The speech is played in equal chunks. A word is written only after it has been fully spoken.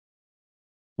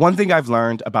One thing I've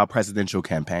learned about presidential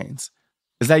campaigns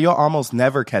is that you'll almost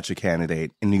never catch a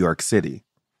candidate in New York City.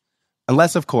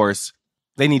 Unless, of course,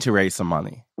 they need to raise some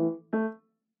money.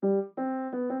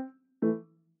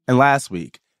 And last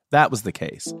week, that was the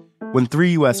case when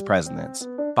 3 U.S. presidents,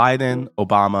 Biden,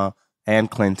 Obama, and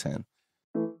Clinton,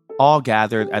 all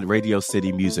gathered at Radio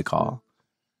City Music Hall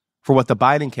for what the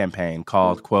Biden campaign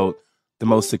called, quote, the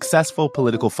most successful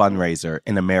political fundraiser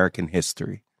in American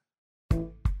history.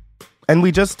 And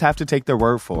we just have to take their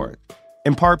word for it,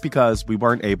 in part because we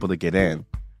weren't able to get in.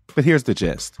 But here's the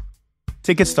gist.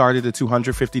 Tickets started at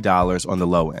 $250 on the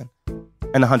low end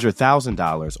and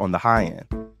 $100,000 on the high end,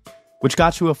 which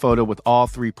got you a photo with all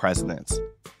 3 presidents,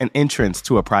 an entrance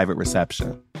to a private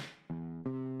reception.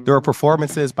 There were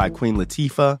performances by Queen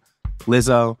Latifah,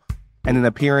 Lizzo, and an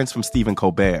appearance from Stephen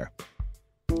Colbert.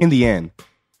 In the end,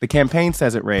 the campaign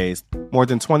says it raised more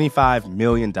than $25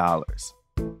 million.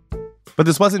 But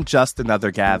this wasn't just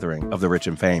another gathering of the rich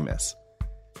and famous.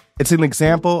 It's an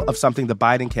example of something the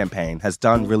Biden campaign has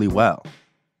done really well: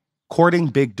 courting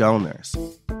big donors,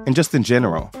 and just in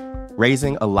general,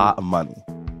 raising a lot of money.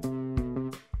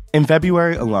 In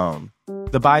February alone,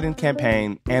 the Biden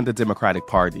campaign and the Democratic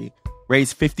Party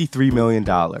raised $53 million,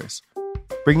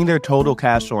 bringing their total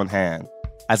cash on hand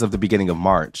as of the beginning of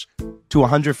March to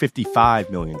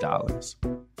 $155 million.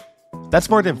 That's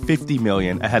more than $50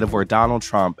 million ahead of where Donald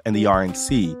Trump and the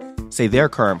RNC say their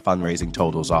current fundraising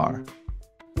totals are,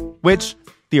 which,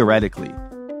 theoretically,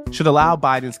 should allow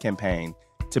Biden's campaign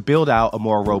to build out a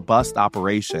more robust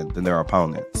operation than their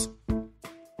opponents.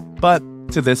 But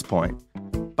to this point,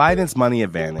 Biden's money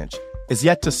advantage is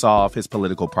yet to solve his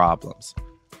political problems.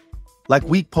 Like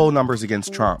weak poll numbers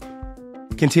against Trump,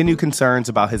 continued concerns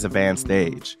about his advanced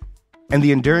age, and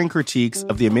the enduring critiques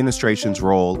of the administration's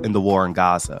role in the war in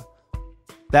Gaza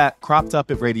that cropped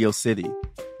up at Radio City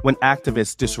when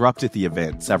activists disrupted the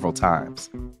event several times.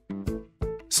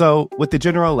 So, with the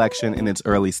general election in its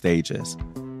early stages,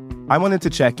 I wanted to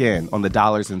check in on the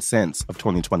dollars and cents of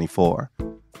 2024,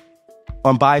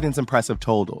 on Biden's impressive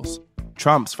totals,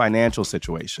 Trump's financial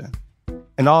situation,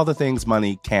 and all the things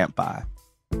money can't buy.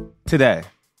 Today,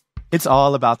 it's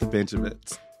all about the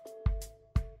Benjamins.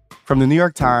 From the New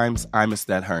York Times, I'm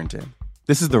Estette Herndon.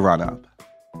 This is The Run-Up.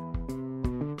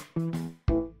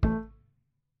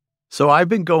 So I've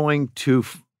been going to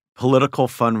political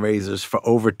fundraisers for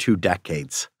over 2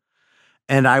 decades.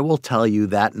 And I will tell you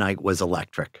that night was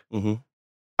electric. Mm-hmm.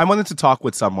 I wanted to talk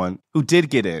with someone who did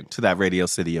get into that Radio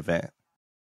City event.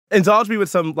 Indulge me with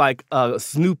some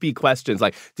Snoopy questions.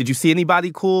 Like, did you see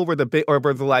anybody cool? Were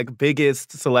the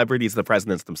biggest celebrities the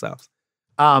presidents themselves?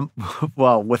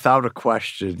 Well, without a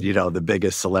question, the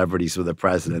biggest celebrities were the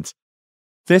presidents.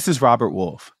 This is Robert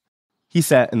Wolfe. He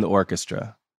sat in the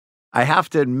orchestra. I have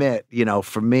to admit,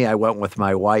 for me, I went with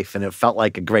my wife, and it felt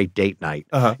like a great date night.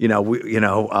 Uh-huh.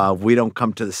 We don't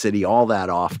come to the city all that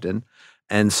often,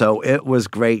 and so it was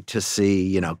great to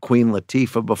see, Queen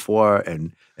Latifah before,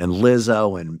 and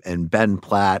Lizzo, and Ben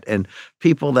Platt, and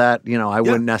people that I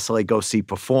wouldn't necessarily go see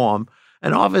perform,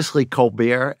 and obviously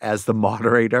Colbert as the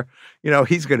moderator.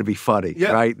 He's going to be funny,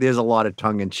 right? There's a lot of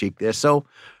tongue in cheek there. So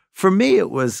for me,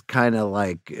 it was kind of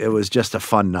like it was just a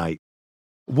fun night.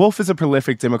 Wolfe is a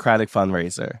prolific Democratic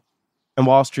fundraiser and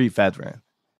Wall Street veteran.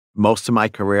 Most of my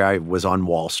career, I was on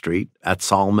Wall Street at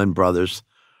Salomon Brothers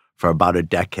for about a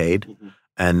decade. Mm-hmm.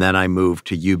 And then I moved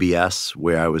to UBS,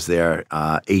 where I was there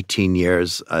 18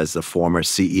 years as the former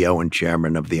CEO and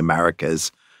chairman of the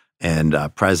Americas and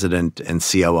president and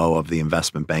COO of the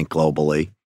investment bank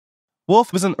globally.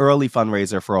 Wolfe was an early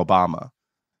fundraiser for Obama,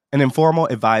 an informal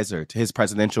advisor to his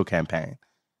presidential campaign.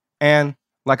 And,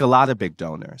 like a lot of big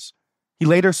donors, he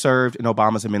later served in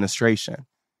Obama's administration,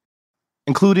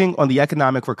 including on the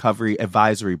Economic Recovery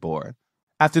Advisory Board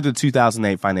after the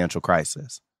 2008 financial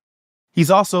crisis.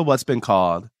 He's also what's been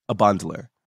called a bundler.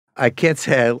 I can't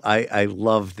say I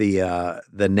love the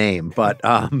name, but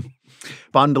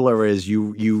bundler is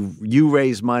you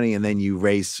raise money and then you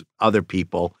raise other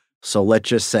people. So let's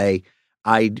just say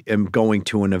I am going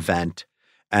to an event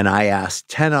and I ask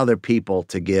 10 other people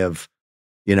to give,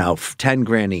 10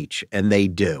 grand each, and they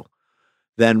do.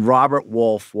 Then Robert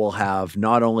Wolfe will have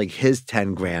not only his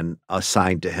 10 grand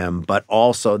assigned to him, but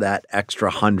also that extra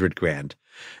 100 grand.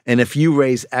 And if you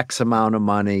raise X amount of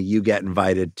money, you get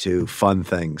invited to fun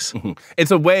things. Mm-hmm.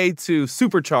 It's a way to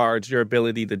supercharge your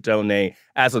ability to donate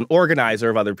as an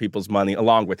organizer of other people's money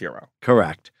along with your own.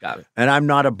 Correct. Got it. And I'm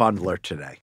not a bundler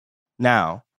today.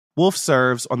 Now, Wolfe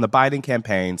serves on the Biden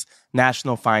campaign's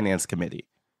National Finance Committee,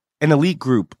 an elite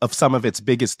group of some of its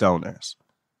biggest donors.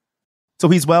 So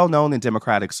he's well known in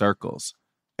Democratic circles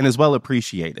and is well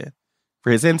appreciated for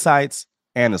his insights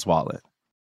and his wallet.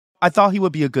 I thought he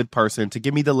would be a good person to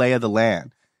give me the lay of the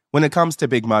land when it comes to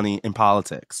big money in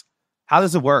politics. How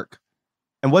does it work?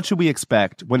 And what should we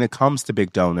expect when it comes to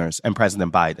big donors and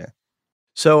President Biden?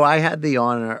 So I had the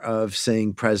honor of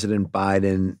seeing President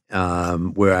Biden,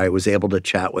 where I was able to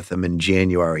chat with him in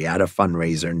January at a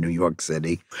fundraiser in New York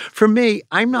City. For me,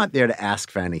 I'm not there to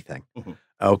ask for anything.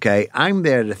 Okay. I'm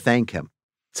there to thank him,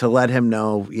 to let him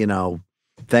know,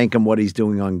 thank him what he's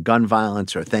doing on gun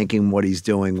violence or thank him what he's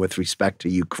doing with respect to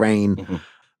Ukraine.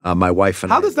 My wife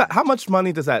and How much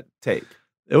money does that take?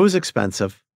 It was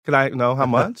expensive. Can I know how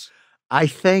much? I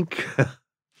think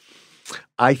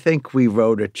we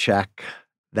wrote a check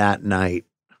that night.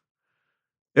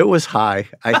 It was high,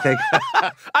 I think.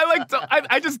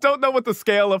 I just don't know what the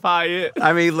scale of high is.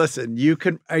 I mean, listen, you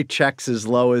can write checks as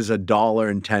low as $1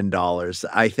 and $10.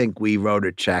 I think we wrote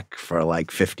a check for like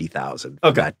 $50,000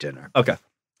 for that dinner. Okay.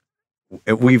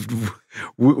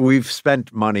 We've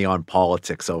spent money on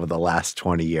politics over the last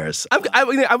 20 years. One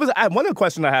of the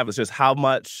questions I have is just how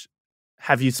much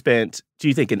have you spent, do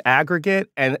you think, in aggregate?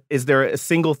 And is there a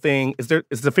single thing? Is the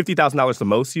 $50,000 the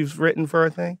most you've written for a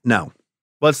thing? No.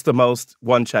 What's the most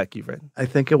one check you've written? I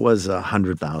think it was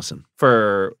 $100,000.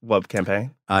 For what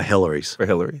campaign? Hillary's. For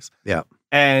Hillary's. Yeah.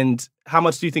 And how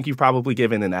much do you think you've probably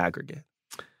given in aggregate?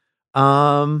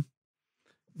 I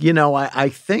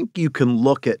think you can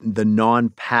look at the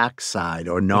non-PAC side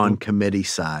or non-committee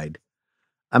side.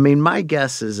 I mean, my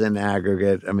guess is in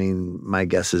aggregate, my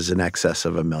guess is in excess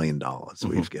of $1 million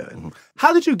we've given.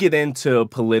 How did you get into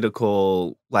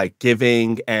political,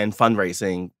 giving and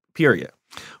fundraising, period?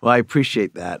 Well, I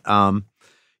appreciate that.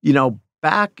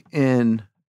 Back in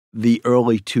the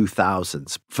early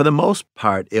 2000s, for the most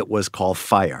part, it was called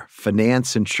FIRE,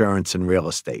 Finance, Insurance, and Real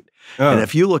Estate. And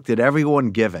if you looked at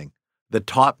everyone giving, the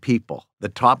top people, the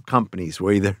top companies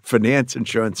were either finance,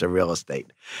 insurance, or real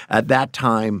estate. At that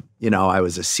time, I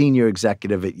was a senior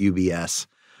executive at UBS.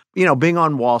 Being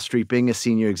on Wall Street, being a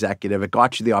senior executive, it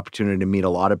got you the opportunity to meet a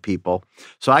lot of people.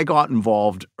 So I got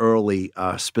involved early,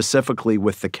 specifically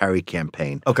with the Kerry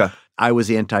campaign. Okay. I was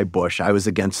anti-Bush. I was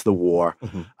against the war.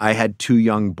 I had 2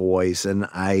 young boys, and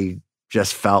I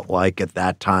just felt like at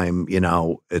that time,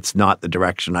 it's not the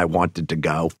direction I wanted to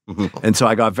go. And so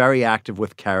I got very active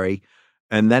with Kerry.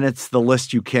 And then it's the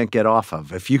list you can't get off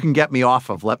of. If you can get me off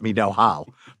of, let me know how.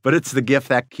 But it's the gift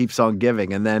that keeps on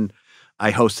giving. And then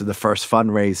I hosted the first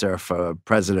fundraiser for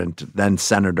President, then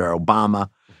Senator Obama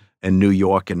in New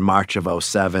York in March of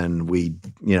 2007. We,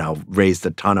 raised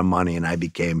a ton of money, and I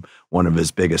became one of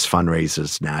his biggest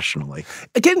fundraisers nationally.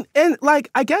 Again, and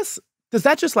I guess, does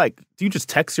that just do you just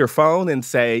text your phone and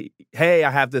say, hey,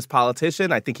 I have this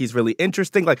politician, I think he's really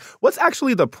interesting? What's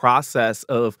actually the process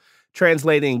of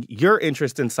translating your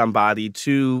interest in somebody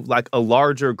to a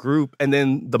larger group and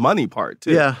then the money part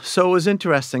too? Yeah. So it was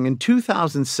interesting. In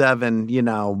 2007,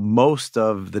 most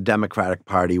of the Democratic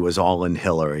Party was all in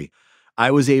Hillary.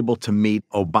 I was able to meet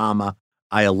Obama.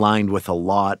 I aligned with a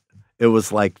lot. It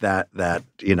was like that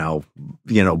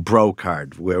bro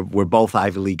card. We're both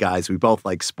Ivy League guys. We both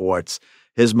like sports.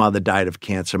 His mother died of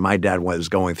cancer. My dad was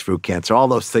going through cancer. All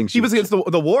those things. He was against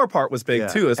the war part was big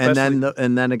too, especially.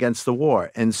 And then against the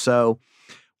war. And so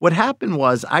what happened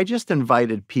was I just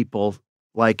invited people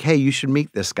like, hey, you should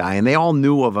meet this guy. And they all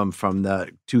knew of him from the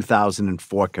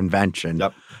 2004 convention.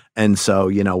 Yep. And so,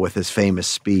 with his famous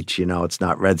speech, it's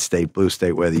not red state, blue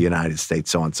state, we're the United States,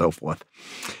 so on and so forth.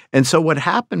 And so what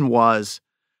happened was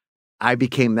I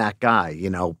became that guy.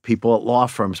 People at law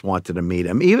firms wanted to meet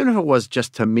him, even if it was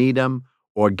just to meet him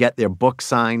or get their book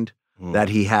signed, that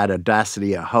he had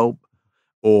Audacity of Hope,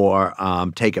 or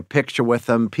take a picture with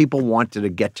him. People wanted to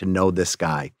get to know this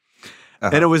guy.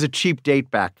 And it was a cheap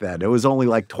date back then. It was only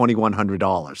like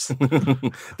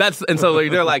 $2,100. And so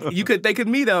they're they could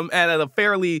meet him at a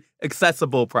fairly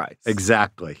accessible price.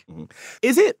 Exactly.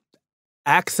 Is it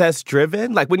access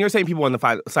driven? When you're saying people want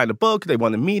to sign a book, they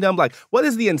want to meet him, what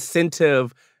is the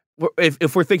incentive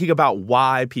if we're thinking about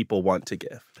why people want to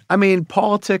give?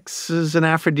 Politics is an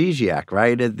aphrodisiac,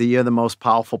 right? You're the most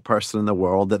powerful person in the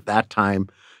world. At that time,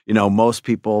 most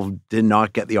people did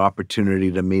not get the opportunity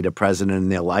to meet a president in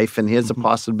their life. And here's a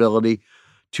possibility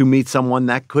to meet someone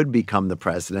that could become the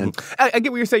president. I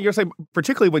get what you're saying. You're saying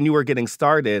particularly when you were getting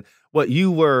started, what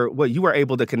you were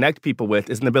able to connect people with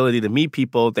is an ability to meet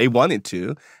people they wanted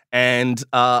to, and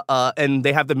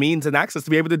they have the means and access to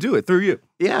be able to do it through you.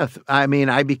 Yeah,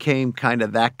 I became kind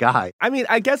of that guy.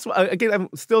 I guess again, I'm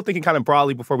still thinking kind of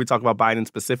broadly before we talk about Biden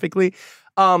specifically.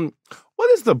 What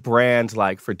is the brand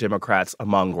like for Democrats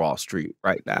among Wall Street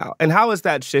right now, and how has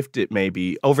that shifted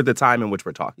maybe over the time in which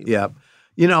we're talking? Yeah,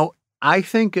 I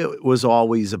think it was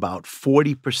always about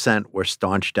 40% were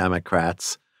staunch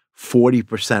Democrats,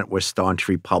 40% were staunch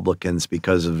Republicans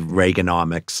because of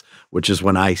Reaganomics, which is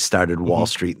when I started Wall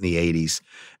Street in the 80s.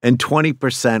 And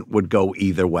 20% would go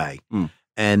either way.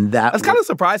 And that's kind of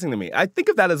surprising to me. I think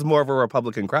of that as more of a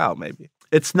Republican crowd, maybe.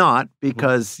 It's not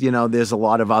because, there's a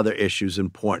lot of other issues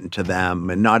important to them,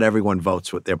 and not everyone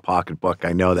votes with their pocketbook.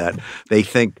 I know that.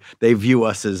 They view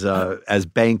us as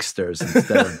banksters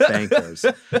instead of bankers.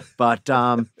 But,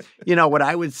 what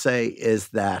I would say is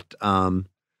that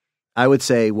I would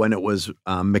say when it was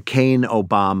McCain,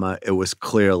 Obama, it was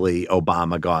clearly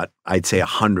Obama got, I'd say,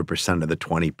 100% of the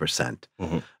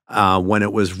 20%. When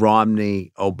it was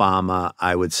Romney, Obama,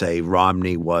 I would say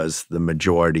Romney was the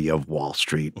majority of Wall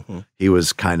Street. He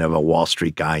was kind of a Wall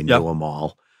Street guy, knew them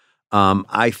all.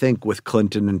 I think with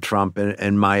Clinton and Trump,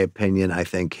 in my opinion, I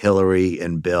think Hillary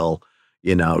and Bill,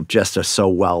 just are so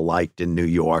well liked in New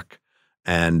York.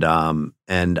 And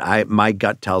my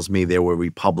gut tells me there were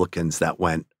Republicans that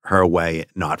went her way,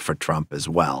 not for Trump as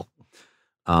well.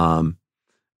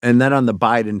 And then on the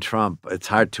Biden-Trump, it's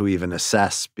hard to even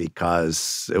assess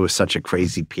because it was such a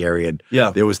crazy period.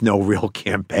 There was no real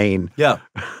campaign.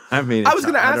 I mean, I was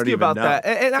going to ask you about that.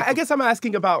 And I guess I'm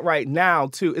asking about right now,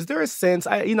 too. Is there a sense,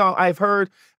 I've heard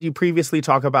you previously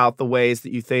talk about the ways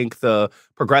that you think the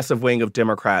progressive wing of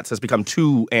Democrats has become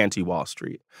too anti-Wall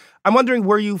Street. I'm wondering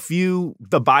where you view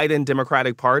the Biden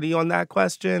Democratic Party on that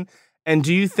question. And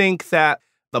do you think that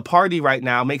the party right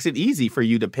now makes it easy for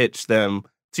you to pitch them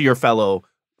to your fellow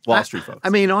Wall Street folks? I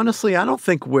mean, honestly, I don't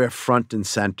think we're front and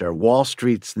center. Wall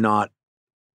Street's not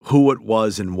who it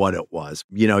was and what it was.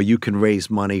 You can raise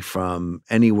money from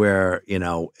anywhere,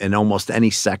 in almost any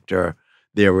sector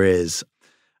there is.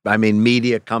 I mean,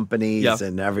 media companies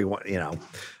and everyone,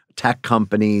 tech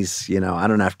companies, I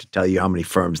don't have to tell you how many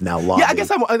firms now lobby. Yeah, I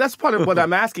guess that's part of what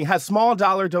I'm asking. Has small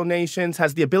dollar donations,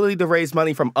 has the ability to raise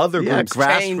money from other groups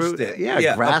changed it?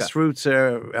 Grassroots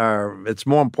are, it's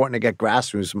more important to get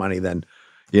grassroots money than,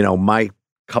 my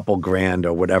couple grand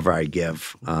or whatever I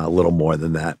give, a little more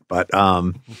than that. But,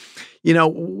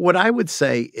 what I would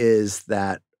say is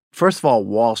that, first of all,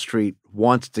 Wall Street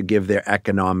wants to give their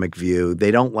economic view.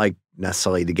 They don't like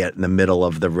necessarily to get in the middle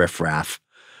of the riffraff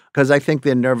because I think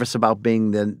they're nervous about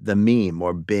being the meme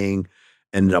or being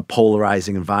in a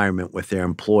polarizing environment with their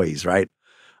employees, right?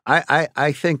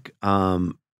 I think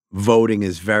voting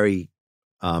is very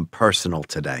personal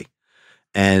today.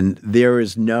 And there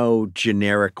is no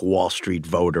generic Wall Street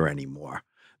voter anymore.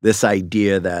 This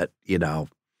idea that,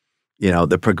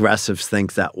 the progressives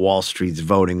think that Wall Street's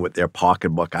voting with their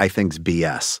pocketbook, I think is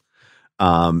BS.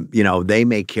 They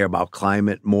may care about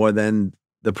climate more than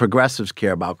the progressives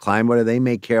care about climate, or they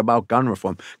may care about gun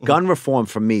reform. Gun reform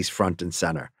for me is front and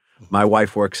center. My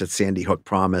wife works at Sandy Hook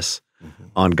Promise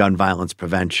on gun violence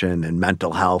prevention and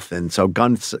mental health. And so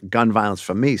gun violence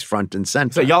for me is front and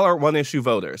center. So y'all are one-issue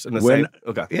voters in the same?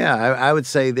 Okay. Yeah, I would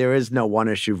say there is no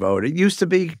one-issue vote. It used to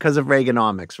be because of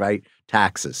Reaganomics, right?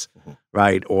 Taxes,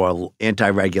 right? Or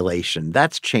anti-regulation.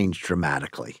 That's changed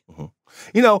dramatically.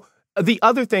 The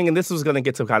other thing, and this was going to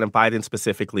get to kind of Biden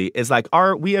specifically, is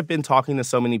we have been talking to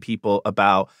so many people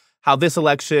about how this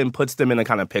election puts them in a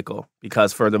kind of pickle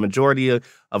because for the majority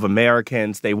of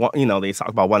Americans, they want, they talk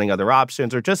about wanting other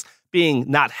options or just being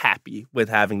not happy with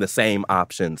having the same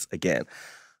options again.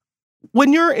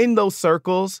 When you're in those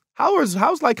circles, how's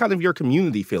kind of your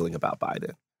community feeling about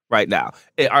Biden right now?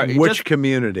 Which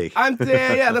community?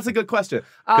 That's a good question.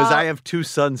 Because I have two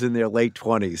sons in their late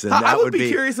 20s, and I would be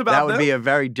curious about that. Would be a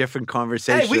very different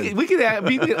conversation. Hey,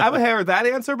 I would hear that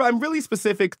answer, but I'm really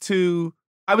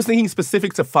I was thinking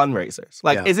specific to fundraisers.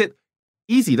 Is it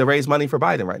easy to raise money for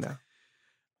Biden right now?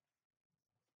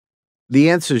 The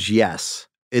answer is yes.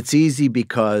 It's easy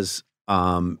because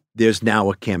there's now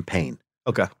a campaign.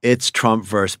 Okay. It's Trump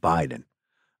versus Biden.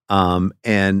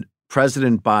 And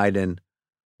President Biden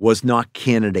was not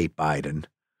candidate Biden.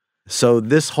 So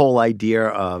this whole idea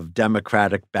of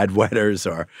Democratic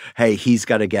bedwetters or, hey, he's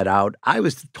got to get out, I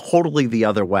was totally the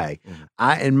other way.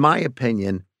 In my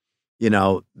opinion,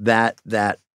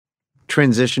 that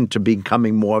transition to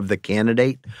becoming more of the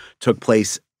candidate took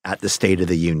place at the State of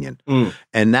the Union.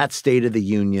 And that State of the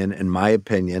Union, in my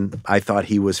opinion, I thought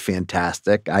he was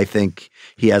fantastic. I think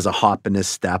he has a hop in his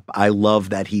step. I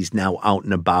love that he's now out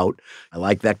and about. I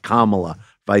like that Kamala,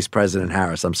 Vice President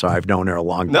Harris. I'm sorry, I've known her a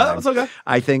long time. No, that's okay.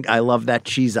 I love that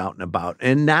she's out and about.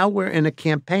 And now we're in a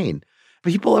campaign.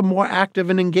 People are more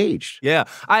active and engaged. Yeah,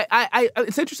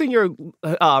 it's interesting.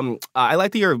 I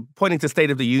like that you're pointing to State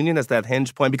of the Union as that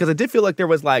hinge point, because it did feel like there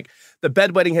was like the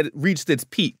bedwetting had reached its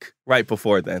peak right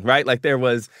before then, right? Like there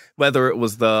was, whether it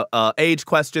was the age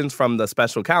questions from the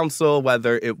special counsel,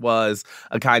 whether it was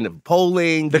a kind of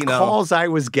polling, the calls I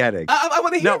was getting. I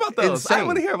want to hear about those. Insane. I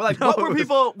want to hear like what were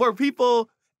people? Were people?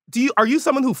 Are you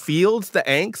someone who feels the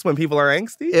angst when people are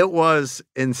angsty? It was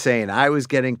insane. I was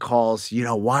getting calls,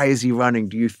 why is he running?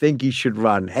 Do you think he should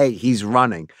run? Hey, he's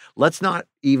running. Let's not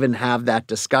even have that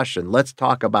discussion. Let's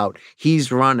talk about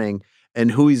he's running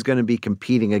and who he's going to be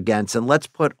competing against. And let's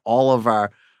put all of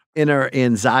our inner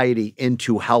anxiety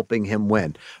into helping him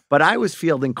win. But I was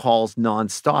fielding calls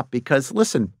nonstop because,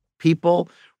 listen, people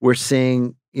were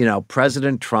seeing,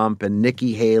 President Trump and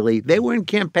Nikki Haley. They were in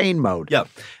campaign mode. Yeah.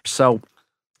 So,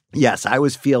 yes, I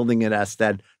was fielding it as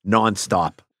that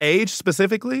nonstop. Age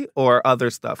specifically or other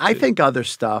stuff? I think other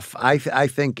stuff. I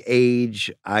think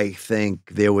age. I think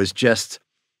there was just,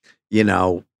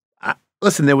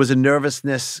 listen, there was a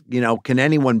nervousness, can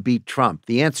anyone beat Trump?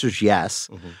 The answer is yes.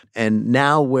 Mm-hmm. And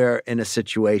now we're in a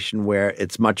situation where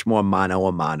it's much more mano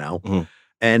a mano. Mm-hmm.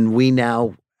 And we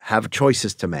now have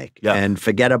choices to make. Yeah. And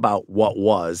forget about what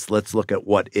was. Let's look at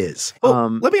what is.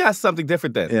 Well, let me ask something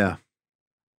different then. Yeah.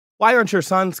 Why aren't your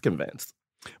sons convinced?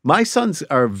 My sons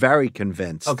are very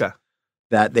convinced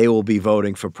that they will be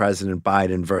voting for President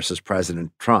Biden versus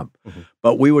President Trump. Mm-hmm.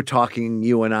 But we were talking,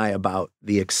 you and I, about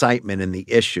the excitement and the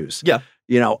issues. Yeah.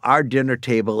 Our dinner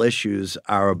table issues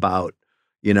are about,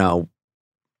 Gaza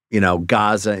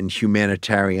and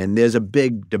humanitarian. There's a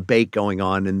big debate going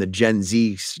on in the Gen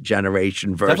Z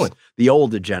generation versus the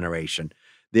older generation.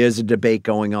 There's a debate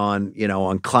going on,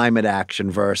 on climate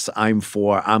action versus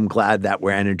I'm glad that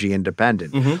we're energy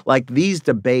independent. Mm-hmm. Like these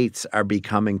debates are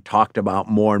becoming talked about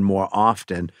more and more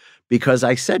often because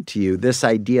I said to you, this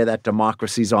idea that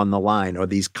democracy's on the line or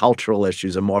these cultural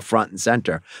issues are more front and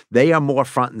center. They are more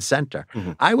front and center.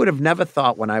 Mm-hmm. I would have never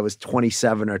thought when I was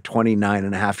 27 or 29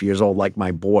 and a half years old, like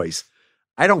my boys,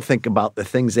 I don't think about the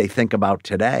things they think about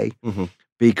today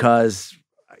because,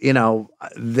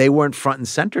 they weren't front and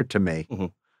center to me. Mm-hmm.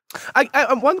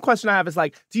 One question I have is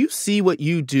do you see what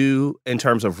you do in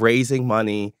terms of raising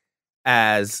money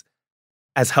as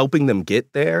helping them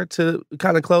get there to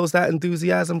kind of close that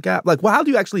enthusiasm gap? How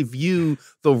do you actually view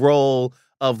the role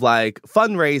of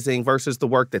fundraising versus the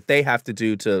work that they have to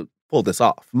do to pull this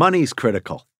off? Money's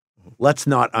critical. Let's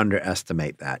not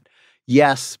underestimate that.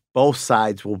 Yes, both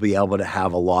sides will be able to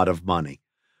have a lot of money,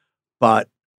 but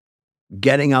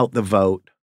getting out the vote,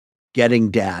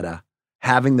 getting data,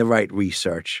 having the right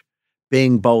research,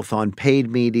 being both on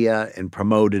paid media and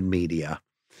promoted media,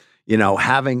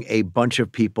 having a bunch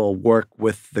of people work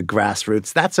with the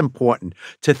grassroots, that's important.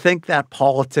 To think that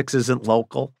politics isn't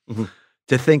local,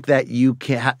 to think that you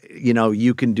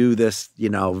can do this,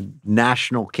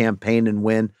 national campaign and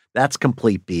win, that's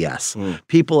complete BS.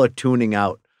 People are tuning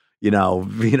out.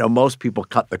 Most people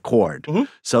cut the cord.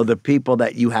 So the people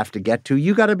that you have to get to,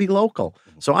 you got to be local.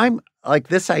 So I'm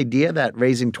this idea that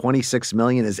raising $26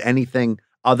 million is anything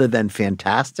other than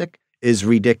fantastic is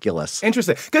ridiculous.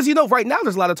 Interesting. Because, right now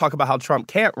there's a lot of talk about how Trump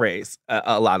can't raise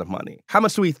a lot of money. How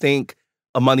much do we think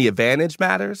a money advantage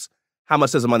matters? How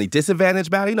much does a money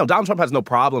disadvantage matter? Donald Trump has no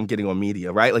problem getting on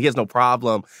media, right? He has no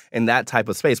problem in that type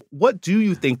of space. What do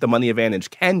you think the money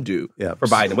advantage can do for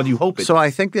Biden? What do you hope it does?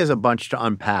 I think there's a bunch to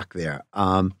unpack there.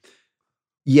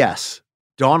 Yes,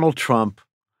 Donald Trump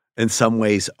in some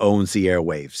ways owns the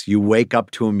airwaves. You wake up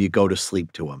to him, you go to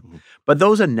sleep to him. Mm-hmm. But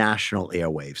those are national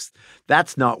airwaves.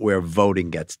 That's not where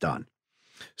voting gets done.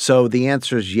 So the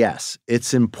answer is yes.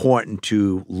 It's important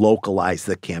to localize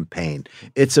the campaign.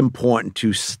 It's important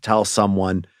to tell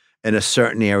someone in a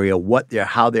certain area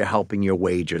how they're helping your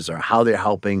wages or how they're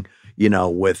helping,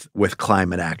 with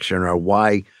climate action or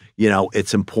why,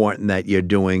 it's important that you're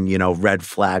doing, red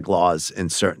flag laws in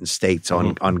certain states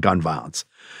on gun violence.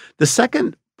 The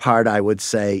second part I would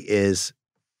say is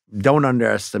don't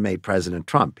underestimate President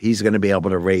Trump. He's going to be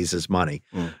able to raise his money.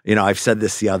 I've said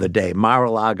this the other day.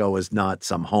 Mar-a-Lago is not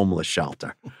some homeless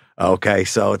shelter. Okay,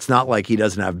 so it's not like he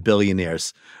doesn't have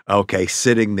billionaires,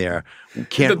 sitting there.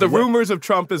 The rumors of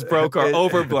Trump is broke are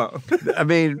overblown. I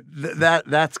mean,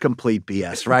 that's complete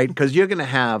BS, right? Because you're going to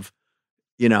have,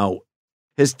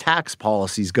 his tax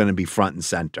policy is going to be front and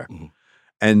center. Mm-hmm.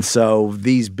 And so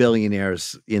these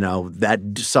billionaires, that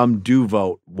some do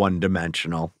vote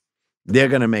one-dimensional, they're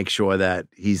going to make sure that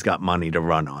he's got money to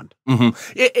run on.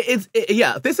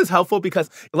 Mm-hmm. This is helpful because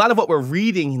a lot of what we're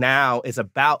reading now is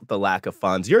about the lack of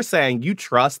funds. You're saying you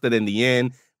trust that in the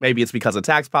end, maybe it's because of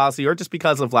tax policy or just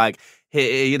because of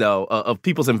of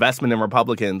people's investment in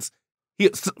Republicans,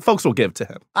 Folks will give to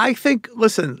him. I think,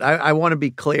 listen, I want to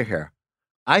be clear here.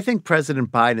 I think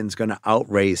President Biden's going to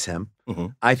outraise him. Mm-hmm.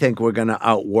 I think we're going to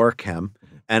outwork him.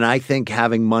 And I think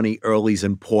having money early is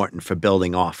important for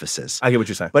building offices. I get what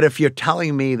you're saying. But if you're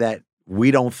telling me that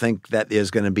we don't think that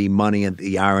there's going to be money in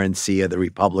the RNC or the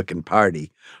Republican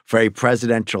Party for a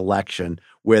presidential election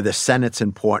where the Senate's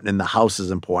important and the House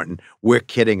is important, we're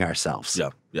kidding ourselves.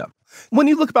 Yeah. When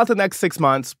you look about the next 6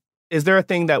 months, is there a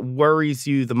thing that worries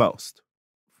you the most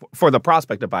for the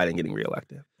prospect of Biden getting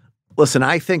reelected? Listen,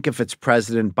 I think if it's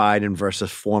President Biden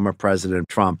versus former President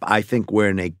Trump, I think we're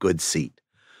in a good seat.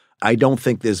 I don't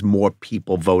think there's more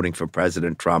people voting for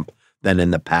President Trump than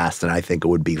in the past, and I think it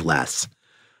would be less.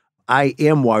 I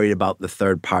am worried about the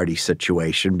third party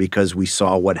situation because we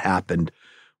saw what happened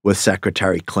with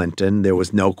Secretary Clinton. There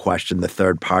was no question the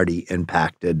third party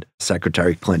impacted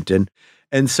Secretary Clinton.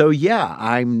 And so, yeah,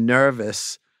 I'm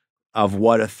nervous of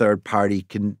what a third party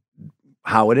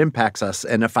how it impacts us.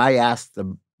 And if I ask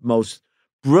the most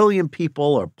brilliant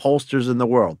people or pollsters in the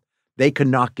world, they could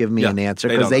not give me an answer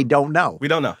because they don't know. We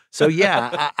don't know. So,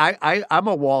 yeah, I'm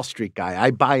a Wall Street guy.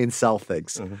 I buy and sell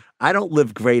things. Mm-hmm. I don't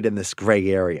live great in this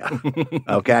gray area.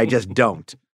 Okay, I just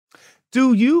don't.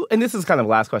 Do you, and this is kind of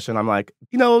the last question, I'm like,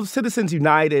 Citizens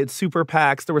United, super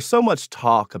PACs, there was so much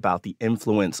talk about the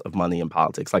influence of money in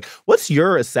politics. Like, what's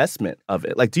your assessment of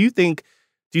it? Like, do you think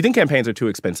campaigns are too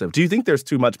expensive? Do you think there's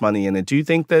too much money in it? Do you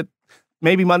think that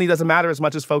maybe money doesn't matter as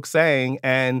much as folks saying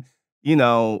and,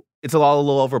 it's all a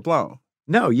little overblown?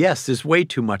 No, yes, there's way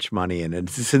too much money in it.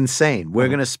 It's insane. We're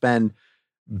going to spend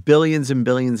billions and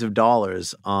billions of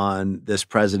dollars on this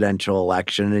presidential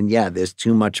election. And yeah, there's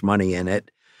too much money in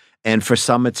it. And for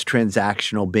some, it's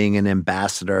transactional, being an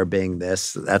ambassador, being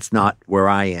this. That's not where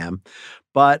I am.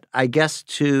 But I guess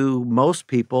to most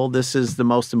people, this is the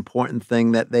most important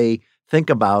thing that they think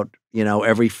about,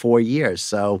 every 4 years.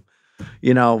 So,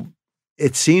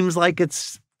 it seems like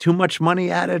it's too much money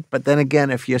at it. But then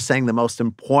again, if you're saying the most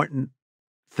important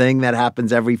thing that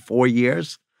happens every 4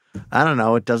 years, I don't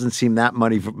know. It doesn't seem that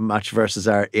much versus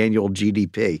our annual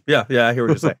GDP. Yeah, I hear what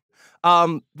you're saying.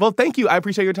 Well, thank you. I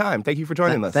appreciate your time. Thank you for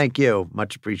joining us. Thank you.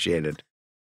 Much appreciated.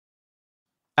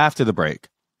 After the break,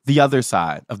 the other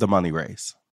side of the money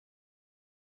race.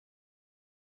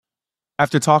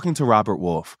 After talking to Robert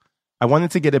Wolf, I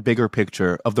wanted to get a bigger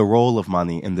picture of the role of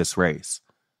money in this race,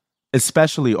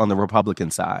 especially on the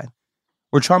Republican side,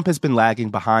 where Trump has been lagging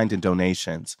behind in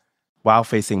donations while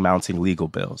facing mounting legal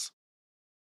bills.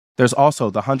 There's also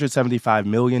the $175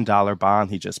 million bond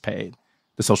he just paid,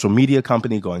 the social media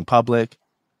company going public,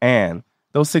 and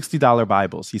those $60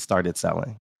 Bibles he started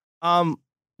selling.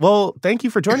 Well, thank you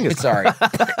for joining us. Sorry.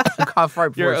 Cough right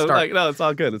before it starts. No, it's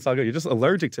all good. It's all good. You're just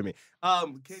allergic to me.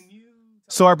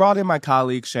 So I brought in my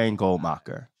colleague Shane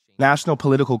Goldmacher, national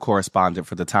political correspondent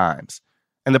for The Times,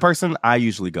 and the person I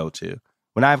usually go to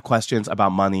when I have questions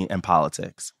about money and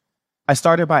politics. I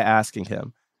started by asking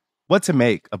him what to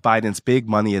make of Biden's big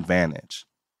money advantage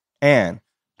and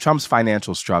Trump's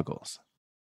financial struggles.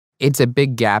 It's a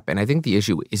big gap, and I think the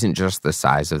issue isn't just the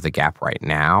size of the gap right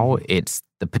now. It's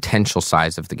the potential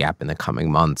size of the gap in the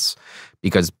coming months,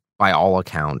 because by all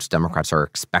accounts, Democrats are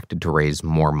expected to raise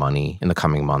more money in the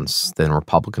coming months than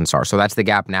Republicans are. So that's the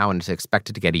gap now, and it's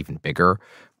expected to get even bigger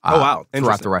throughout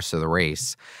the rest of the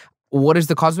race. What is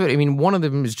the cause of it? I mean, one of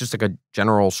them is just like a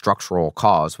general structural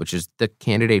cause, which is the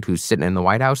candidate who's sitting in the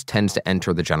White House tends to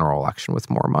enter the general election with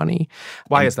more money.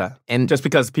 Why is that? And just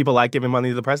because people like giving money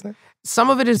to the president? Some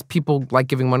of it is people like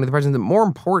giving money to the president. The more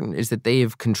important is that they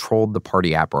have controlled the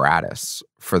party apparatus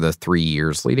for the 3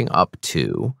 years leading up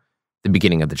to the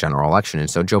beginning of the general election. And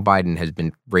so Joe Biden has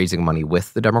been raising money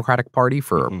with the Democratic Party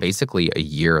for basically a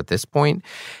year at this point.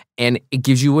 And it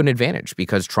gives you an advantage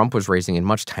because Trump was raising in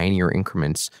much tinier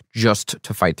increments just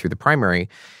to fight through the primary.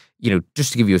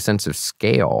 Just to give you a sense of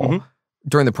scale,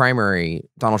 during the primary,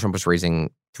 Donald Trump was raising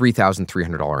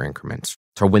 $3,300 increments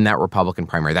to win that Republican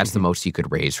primary. That's the most he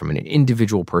could raise from an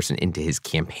individual person into his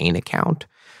campaign account.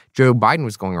 Joe Biden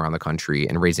was going around the country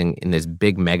and raising in this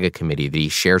big mega committee that he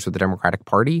shares with the Democratic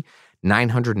Party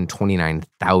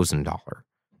 $929,000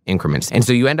 increments. And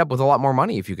so you end up with a lot more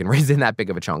money if you can raise in that big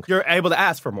of a chunk. You're able to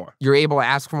ask for more. You're able to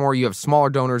ask for more. You have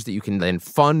smaller donors that you can then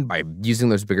fund by using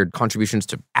those bigger contributions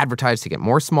to advertise to get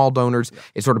more small donors.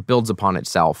 It sort of builds upon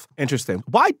itself. Interesting.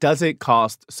 Why does it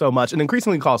cost so much and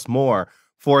increasingly cost more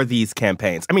for these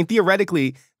campaigns? I mean,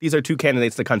 theoretically, these are two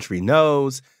candidates the country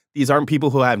knows. These aren't people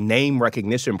who have name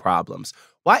recognition problems.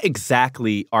 Why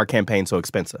exactly are campaigns so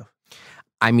expensive?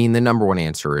 I mean, the number one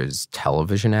answer is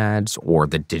television ads or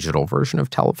the digital version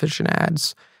of television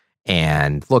ads.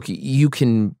 And look, you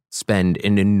can spend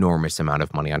an enormous amount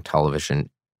of money on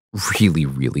television really,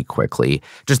 really quickly.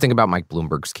 Just think about Mike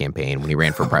Bloomberg's campaign when he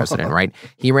ran for president, right?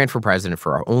 He ran for president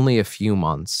for only a few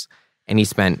months, and he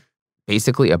spent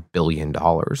basically $1 billion.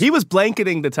 He was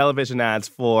blanketing the television ads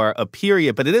for a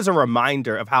period, but it is a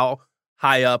reminder of how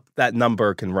high up that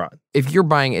number can run. If you're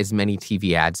buying as many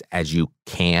TV ads as you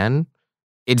can,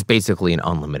 it's basically an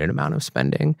unlimited amount of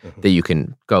spending that you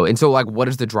can go. And so, like, what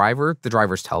is the driver? The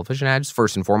driver's television ads,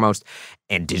 first and foremost,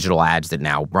 and digital ads that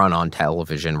now run on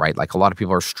television, right? Like, a lot of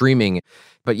people are streaming.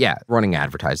 But yeah, running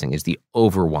advertising is the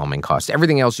overwhelming cost.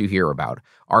 Everything else you hear about,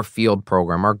 our field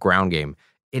program, our ground game,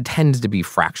 it tends to be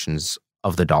fractions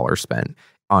of the dollar spent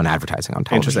on advertising on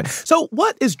television. Interesting. So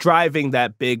what is driving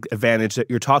that big advantage that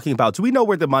you're talking about? Do we know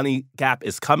where the money gap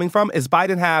is coming from? Does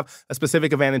Biden have a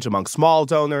specific advantage among small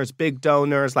donors, big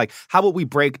donors? Like, how would we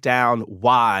break down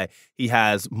why he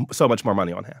has so much more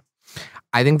money on hand?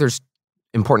 I think there's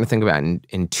important to think about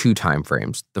in two time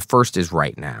frames. The first is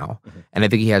right now. And I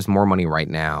think he has more money right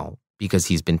now because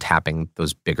he's been tapping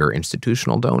those bigger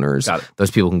institutional donors. Those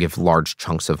people can give large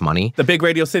chunks of money. The big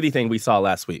Radio City thing we saw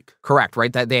last week. Correct,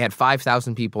 right? That they had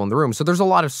 5,000 people in the room. So there's a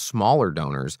lot of smaller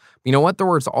donors. You know what? There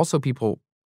was also people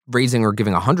raising or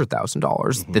giving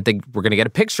 $100,000 that they were going to get a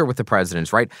picture with the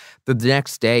presidents, right? The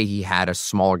next day, he had a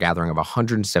smaller gathering of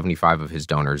 175 of his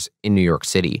donors in New York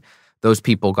City. Those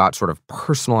people got sort of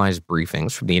personalized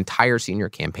briefings from the entire senior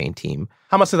campaign team.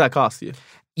 How much did that cost you?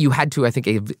 You had to, I think,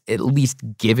 have at least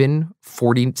given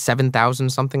 $47,000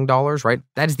 something dollars, right?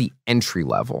 That is the entry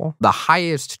level. The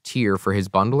highest tier for his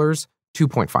bundlers,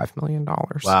 $2.5 million.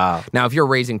 Wow. Now, if you're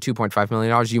raising $2.5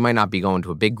 million, you might not be going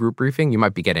to a big group briefing. You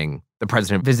might be getting the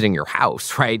president visiting your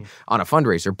house, right, on a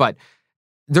fundraiser. But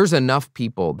there's enough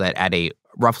people that at a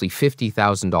roughly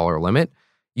 $50,000 limit,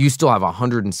 you still have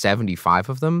 175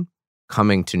 of them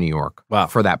coming to New York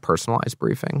for that personalized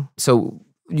briefing. So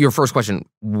your first question,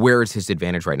 where is his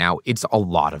advantage right now? It's a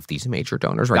lot of these major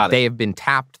donors, right? They have been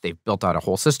tapped. They've built out a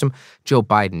whole system. Joe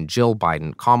Biden, Jill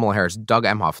Biden, Kamala Harris, Doug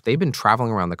Emhoff, they've been traveling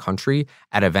around the country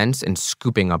at events and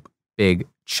scooping up big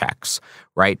checks,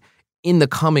 right? In the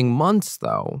coming months,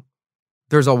 though,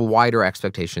 there's a wider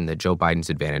expectation that Joe Biden's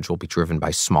advantage will be driven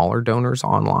by smaller donors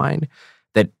online,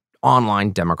 that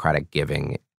online Democratic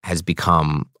giving has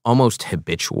become almost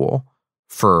habitual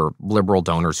for liberal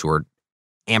donors who are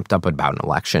amped up about an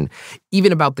election,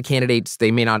 even about the candidates they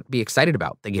may not be excited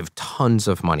about. They give tons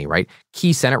of money, right?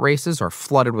 Key Senate races are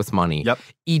flooded with money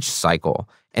each cycle.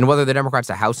 And whether the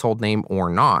Democrat's a household name or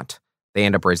not, they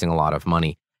end up raising a lot of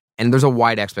money. And there's a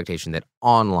wide expectation that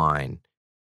online,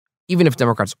 even if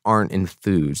Democrats aren't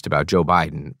enthused about Joe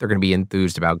Biden, they're going to be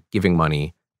enthused about giving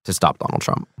money to stop Donald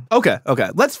Trump. Okay.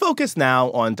 Let's focus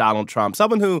now on Donald Trump,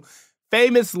 someone who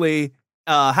famously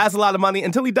has a lot of money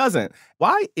until he doesn't.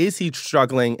 Why is he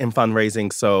struggling in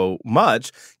fundraising so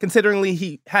much, considering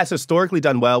he has historically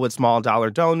done well with small dollar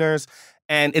donors?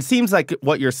 And it seems like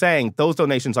what you're saying, those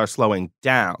donations are slowing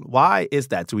down. Why is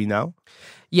that? Do we know?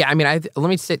 Yeah, I mean, let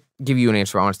me give you an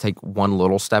answer. I want to take one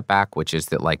little step back, which is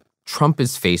that, like, Trump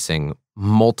is facing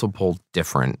multiple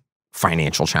different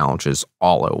financial challenges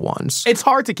all at once. It's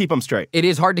hard to keep them straight. It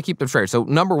is hard to keep them straight. So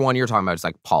number one, you're talking about is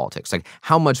like politics. Like,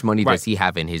 how much money does he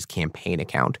have in his campaign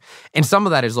account? And some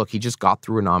of that is, look, he just got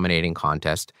through a nominating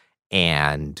contest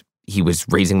and he was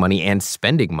raising money and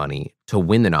spending money to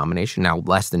win the nomination. Now,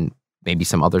 less than maybe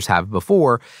some others have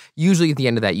before. Usually at the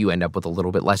end of that, you end up with a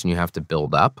little bit less and you have to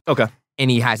build up. Okay. And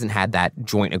he hasn't had that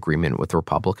joint agreement with the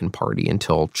Republican Party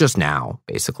until just now,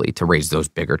 basically, to raise those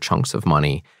bigger chunks of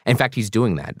money. In fact, he's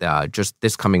doing that. Just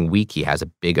this coming week, he has a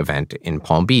big event in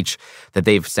Palm Beach that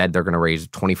they've said they're going to raise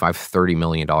 $25-30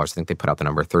 million. I think they put out the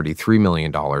number $33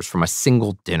 million from a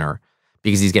single dinner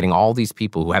because he's getting all these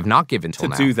people who have not given till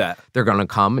now. To do that. They're going to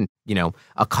come and,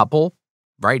 a couple,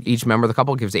 right? Each member of the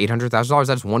couple gives $800,000.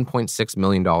 That's $1.6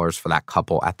 million for that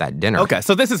couple at that dinner. Okay,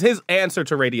 so this is his answer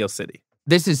to Radio City.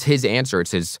 This is his answer.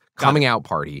 It's his coming out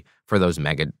party for those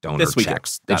mega donor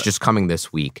checks. It's just coming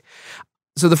this week.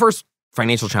 So the first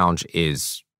financial challenge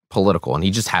is political, and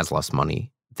he just has less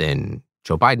money than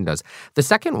Joe Biden does. The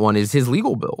second one is his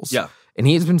legal bills. Yeah. And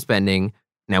he has been spending,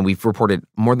 now we've reported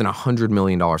more than $100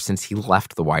 million since he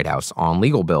left the White House on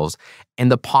legal bills.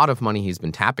 And the pot of money he's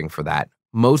been tapping for that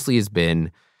mostly has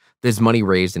been this money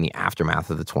raised in the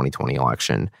aftermath of the 2020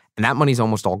 election. And that money's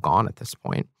almost all gone at this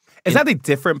point. Is that a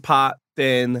different pot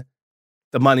than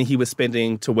the money he was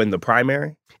spending to win the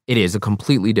primary? It is a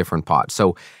completely different pot.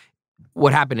 So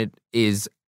what happened is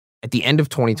at the end of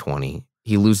 2020,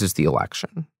 he loses the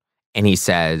election. And he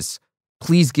says,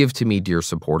 please give to me, dear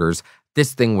supporters.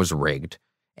 This thing was rigged.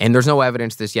 And there's no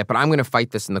evidence of this yet, but I'm going to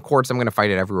fight this in the courts. I'm going to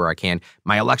fight it everywhere I can.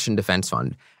 My election defense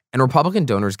fund. And Republican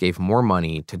donors gave more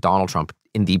money to Donald Trump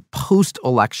in the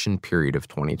post-election period of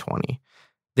 2020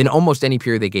 than almost any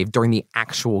period they gave during the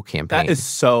actual campaign. That is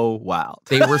so wild.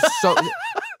 They were so,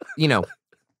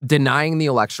 denying the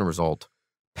election result,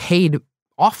 paid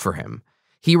off for him.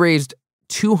 He raised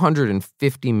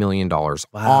 $250 million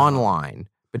online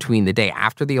between the day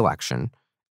after the election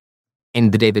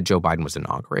and the day that Joe Biden was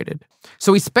inaugurated.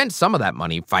 So he spent some of that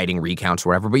money fighting recounts or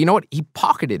whatever, but you know what? He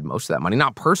pocketed most of that money,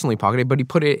 not personally pocketed, but he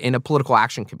put it in a political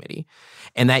action committee.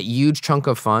 And that huge chunk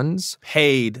of funds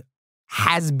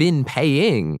has been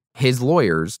paying his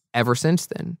lawyers ever since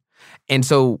then. And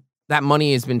so that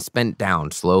money has been spent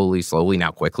down slowly,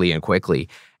 now quickly.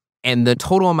 And the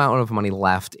total amount of money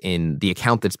left in the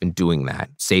account that's been doing that,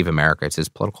 Save America, it's his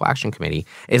political action committee,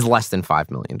 is less than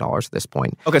 $5 million at this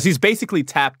point. Okay, so he's basically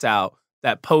tapped out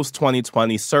that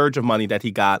post-2020 surge of money that he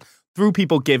got through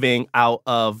people giving out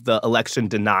of the election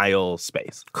denial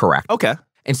space. Correct. Okay.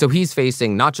 And so he's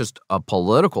facing not just a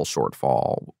political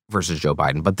shortfall versus Joe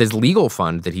Biden, but this legal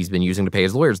fund that he's been using to pay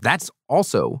his lawyers, that's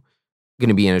also going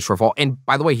to be in a shortfall. And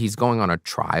by the way, he's going on a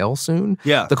trial soon.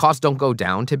 Yeah. The costs don't go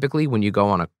down typically when you go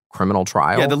on a criminal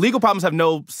trial. Yeah, the legal problems have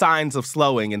no signs of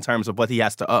slowing in terms of what he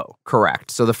has to owe. Correct.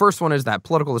 So the first one is that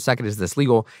political, the second is this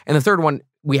legal, and the third one,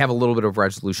 we have a little bit of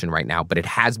resolution right now, but it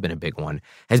has been a big one,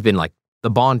 has been like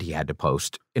the bond he had to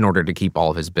post in order to keep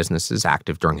all of his businesses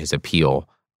active during his appeal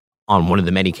on one of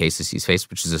the many cases he's faced,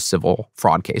 which is a civil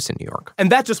fraud case in New York. And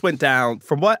that just went down.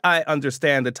 From what I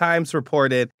understand, the Times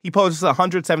reported he posted a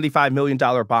 $175 million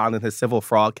bond in his civil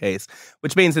fraud case,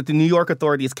 which means that the New York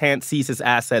authorities can't seize his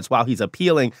assets while he's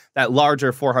appealing that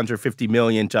larger $450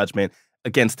 million judgment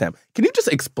against him. Can you just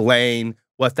explain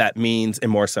what that means in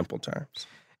more simple terms?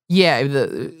 Yeah,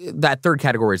 that third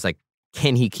category is like,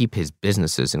 can he keep his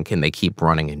businesses and can they keep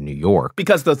running in New York?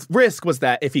 Because the risk was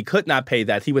that if he could not pay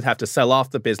that, he would have to sell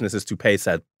off the businesses to pay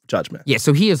said judgment. Yeah,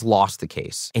 so he has lost the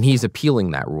case and he's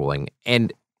appealing that ruling.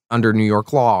 And under New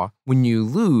York law, when you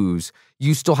lose,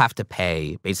 you still have to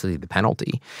pay basically the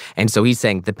penalty. And so he's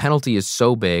saying the penalty is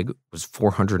so big, it was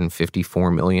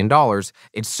 $454 million.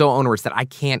 It's so onerous that I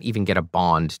can't even get a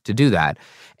bond to do that.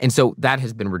 And so that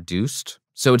has been reduced.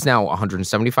 So it's now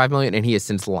 $175 million, and he has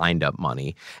since lined up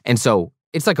money. And so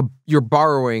it's like you're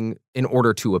borrowing in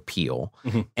order to appeal.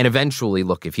 Mm-hmm. And eventually,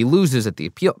 look, if he loses at the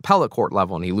appellate court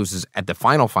level and he loses at the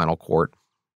final court,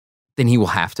 then he will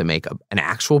have to make an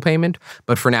actual payment.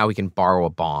 But for now, he can borrow a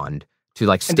bond to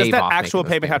like stave off. And does that actual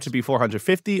payment have to be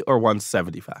 $450 or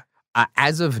 $175?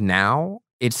 As of now,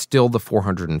 it's still the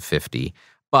 $450.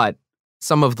 But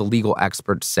some of the legal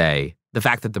experts say the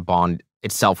fact that the bond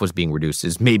itself was being reduced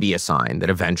is maybe a sign that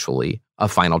eventually a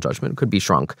final judgment could be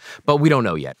shrunk. But we don't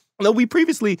know yet. No, we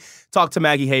previously talked to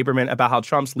Maggie Haberman about how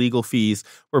Trump's legal fees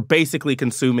were basically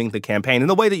consuming the campaign in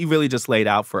the way that you really just laid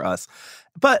out for us.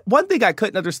 But one thing I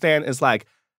couldn't understand is like,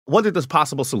 what are the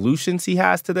possible solutions he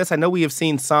has to this? I know we have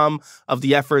seen some of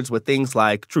the efforts with things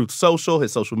like Truth Social,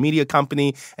 his social media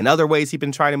company, and other ways he's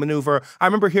been trying to maneuver. I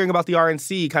remember hearing about the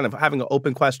RNC kind of having an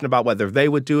open question about whether they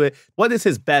would do it. What is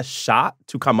his best shot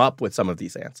to come up with some of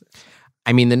these answers?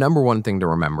 I mean, the number one thing to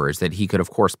remember is that he could, of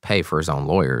course, pay for his own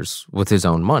lawyers with his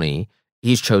own money.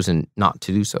 He's chosen not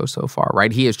to do so far,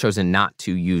 right? He has chosen not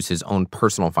to use his own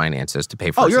personal finances to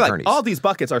pay for his attorneys. Like, all these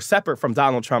buckets are separate from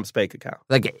Donald Trump's bank account.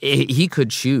 Like, he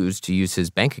could choose to use his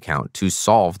bank account to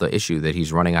solve the issue that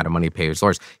he's running out of money to pay his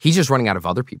lawyers. He's just running out of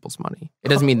other people's money. It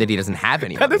doesn't mean that he doesn't have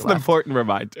any money That is left, an important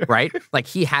reminder. Right? Like,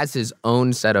 he has his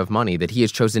own set of money that he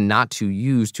has chosen not to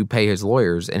use to pay his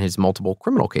lawyers in his multiple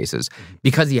criminal cases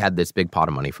because he had this big pot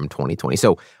of money from 2020.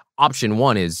 So option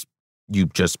one is you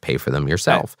just pay for them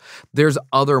yourself. Right. There's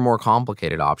other more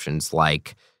complicated options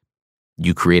like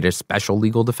you create a special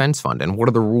legal defense fund. And what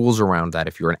are the rules around that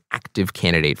if you're an active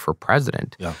candidate for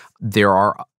president? Yeah. There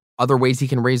are other ways he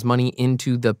can raise money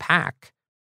into the PAC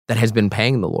that has been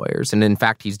paying the lawyers. And in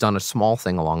fact, he's done a small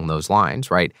thing along those lines,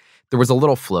 right? There was a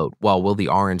little float. Well, will the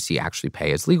RNC actually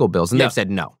pay his legal bills? And they've said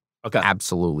no. Okay.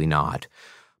 Absolutely not.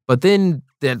 But then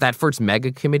that first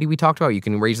mega committee we talked about, you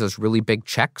can raise those really big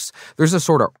checks. There's a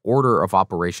sort of order of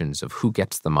operations of who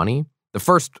gets the money. The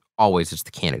first always is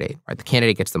the candidate, right? The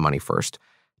candidate gets the money first.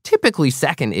 Typically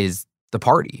second is the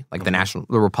party, like the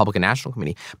Republican National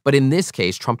Committee. But in this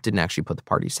case, Trump didn't actually put the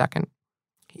party second.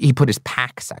 He put his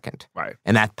PAC second. Right.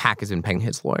 And that PAC has been paying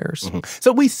his lawyers. Mm-hmm.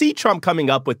 So we see Trump coming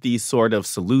up with these sort of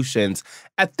solutions.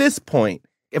 At this point,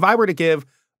 if I were to give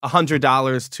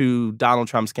 $100 to Donald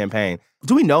Trump's campaign,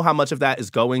 do we know how much of that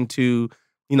is going to,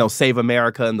 Save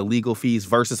America and the legal fees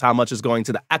versus how much is going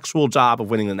to the actual job of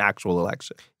winning an actual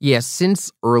election? Yes,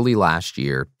 since early last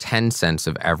year, 10 cents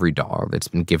of every dollar that's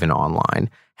been given online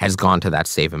has gone to that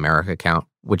Save America account.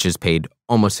 which is paid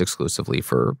almost exclusively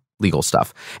for legal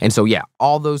stuff. And so, yeah,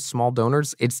 all those small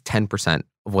donors, it's 10%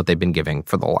 of what they've been giving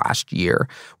for the last year,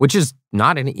 which is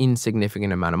not an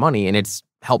insignificant amount of money, and it's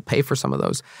helped pay for some of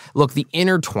those. Look, the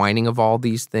intertwining of all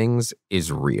these things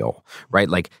is real, right?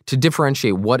 Like, to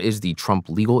differentiate what is the Trump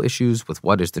legal issues with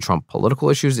what is the Trump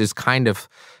political issues is kind of,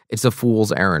 it's a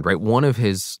fool's errand, right? One of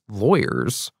his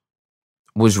lawyers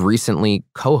was recently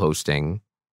co-hosting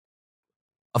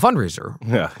a fundraiser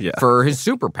for his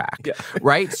super PAC,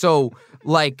 right? So,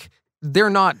 like, they're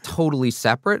not totally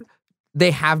separate.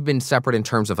 They have been separate in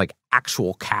terms of, like,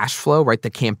 actual cash flow, right? The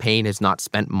campaign has not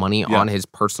spent money on his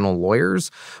personal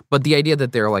lawyers. But the idea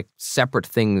that they're, like, separate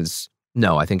things,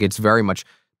 no, I think it's very much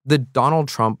the Donald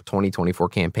Trump 2024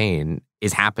 campaign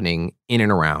is happening in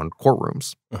and around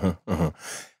courtrooms.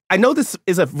 I know this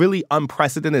is a really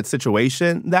unprecedented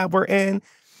situation that we're in,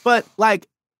 but, like,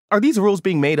 are these rules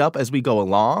being made up as we go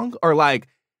along? Or, like...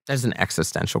 That's an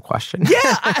existential question.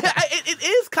 Yeah, it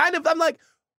is kind of. I'm like,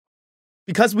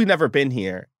 because we've never been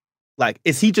here, like,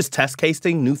 is he just test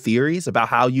casing new theories about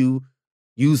how you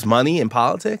use money in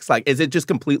politics? Like, is it just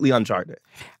completely uncharted?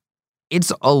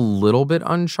 It's a little bit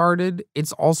uncharted.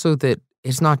 It's also that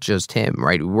it's not just him,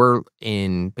 right? We're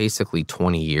in basically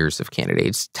 20 years of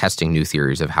candidates testing new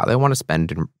theories of how they want to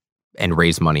spend and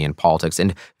raise money in politics,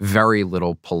 and very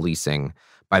little policing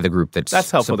by the group that's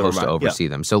supposed to oversee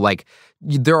them. So, like,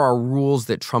 there are rules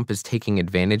that Trump is taking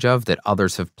advantage of that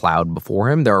others have plowed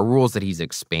before him. There are rules that he's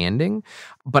expanding.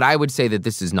 But I would say that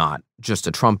this is not just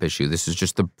a Trump issue. This is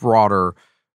just the broader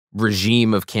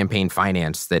regime of campaign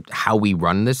finance, that how we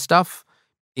run this stuff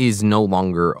is no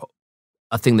longer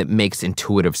a thing that makes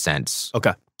intuitive sense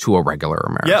to a regular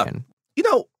American. You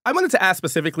know, I wanted to ask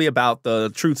specifically about the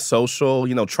Truth Social,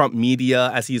 you know, Trump media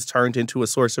as he's turned into a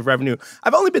source of revenue.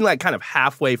 I've only been, like, kind of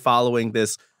halfway following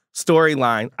this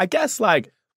storyline. I guess,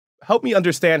 like, help me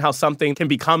understand how something can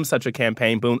become such a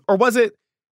campaign boon. Or was it,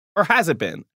 or has it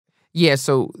been? Yeah,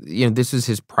 so, you know, this is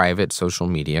his private social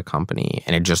media company,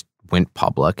 and it just went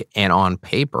public. And on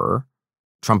paper,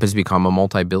 Trump has become a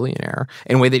multi-billionaire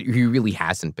in a way that he really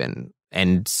hasn't been.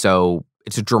 And so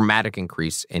it's a dramatic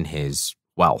increase in his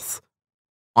wealth.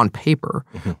 On paper,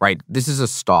 right? This is a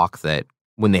stock that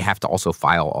when they have to also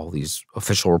file all these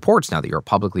official reports now that you're a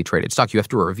publicly traded stock, you have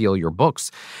to reveal your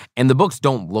books. And the books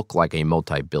don't look like a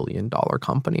multi-billion-dollar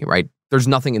company, right? There's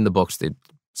nothing in the books that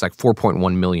it's like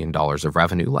 $4.1 million of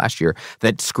revenue last year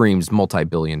that screams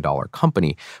multi-billion-dollar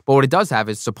company. But what it does have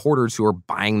is supporters who are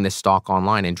buying this stock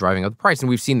online and driving up the price. And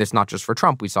we've seen this not just for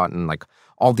Trump. We saw it in, like,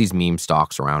 all these meme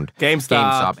stocks around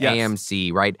GameStop,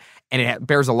 AMC, right? And it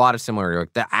bears a lot of similarity.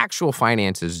 Like, the actual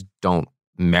finances don't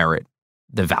merit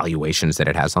the valuations that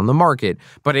it has on the market,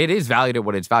 but it is valued at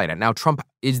what it's valued at. Now, Trump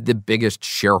is the biggest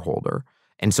shareholder.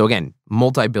 And so, again,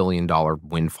 multi-billion-dollar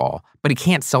windfall. But he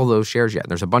can't sell those shares yet.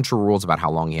 There's a bunch of rules about how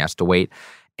long he has to wait.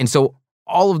 And so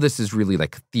all of this is really,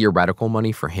 like, theoretical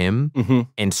money for him,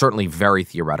 and certainly very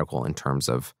theoretical in terms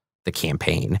of the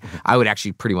campaign. I would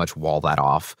actually pretty much wall that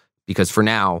off, because for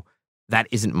now, that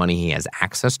isn't money he has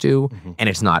access to, and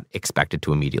it's not expected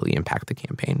to immediately impact the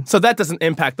campaign. So that doesn't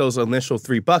impact those initial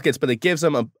three buckets, but it gives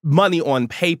him money on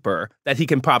paper that he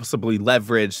can possibly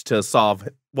leverage to solve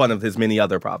one of his many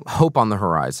other problems. Hope on the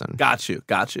horizon. Got you.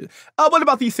 What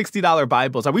about these $60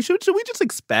 Bibles? Should we just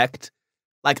expect,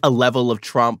 like, a level of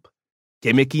Trump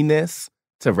gimmickiness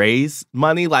to raise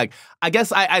money? Like, I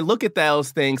guess I look at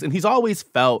those things, and he's always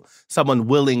felt someone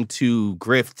willing to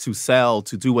grift, to sell,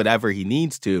 to do whatever he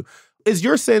needs to. Is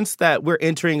your sense that we're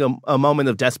entering a moment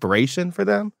of desperation for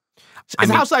them?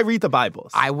 How should I read the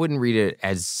Bibles? I wouldn't read it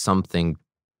as something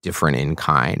different in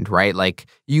kind, right? Like,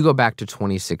 you go back to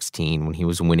 2016 when he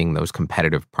was winning those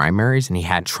competitive primaries and he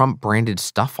had Trump-branded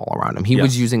stuff all around him. He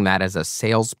was using that as a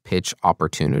sales pitch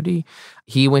opportunity.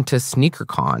 He went to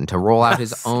SneakerCon to roll out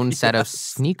his own set of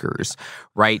sneakers,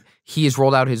 right? He has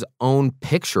rolled out his own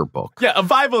picture book. Yeah, a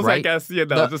Bible's, right? I guess,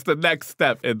 just the next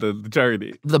step in the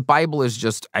journey. The Bible is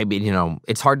just,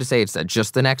 it's hard to say it's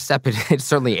just the next step. It's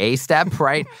certainly a step,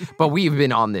 right? But we've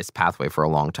been on this pathway for a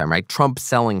long time, right? Trump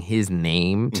selling his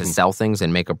name to sell things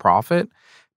and make a profit.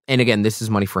 And again, this is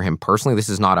money for him personally. This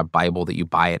is not a Bible that you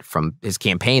buy it from his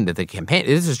campaign.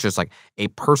 This is just like a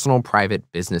personal, private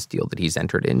business deal that he's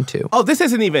entered into. Oh, this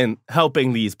isn't even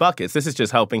helping these buckets. This is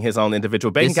just helping his own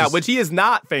individual bank account, which he is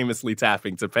not famously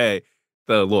tapping to pay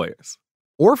the lawyers.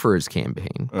 Or for his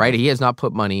campaign, right? He has not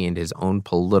put money into his own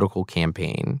political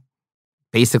campaign.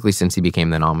 Basically, since he became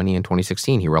the nominee in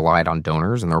 2016, he relied on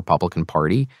donors in the Republican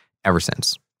Party ever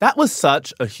since. That was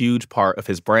such a huge part of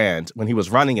his brand when he was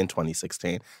running in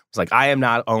 2016. It was like, I am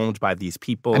not owned by these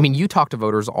people. I mean, you talk to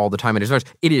voters all the time, and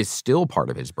it is still part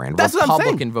of his brand. That's what I'm saying.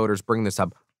 Republican voters bring this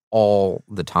up all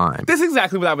the time. This is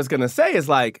exactly what I was going to say is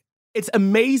like, it's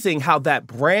amazing how that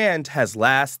brand has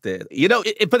lasted. You know,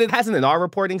 but it hasn't in our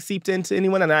reporting seeped into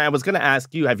anyone. And I was going to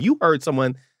ask you, have you heard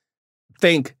someone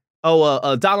think,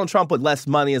 Donald Trump with less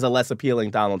money is a less appealing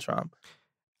Donald Trump?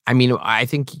 I mean, I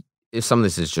think some of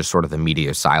this is just sort of the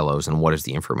media silos and what is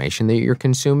the information that you're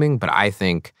consuming. But I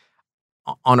think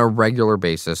on a regular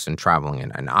basis and traveling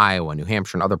in Iowa, New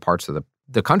Hampshire, and other parts of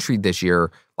the country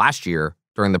last year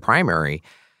during the primary,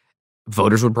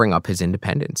 voters would bring up his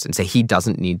independence and say he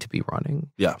doesn't need to be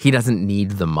running. Yeah. He doesn't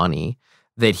need the money,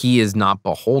 that he is not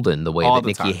beholden the way that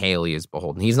Nikki Haley is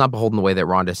beholden. He's not beholden the way that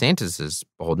Ron DeSantis is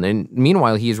beholden. And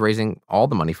meanwhile, he is raising all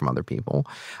the money from other people.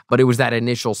 But it was that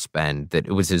initial spend that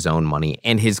it was his own money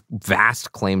and his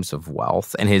vast claims of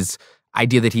wealth and his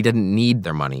idea that he didn't need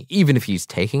their money, even if he's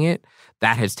taking it,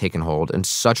 that has taken hold in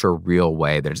such a real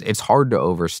way that it's hard to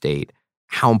overstate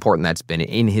how important that's been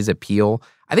in his appeal.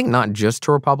 I think not just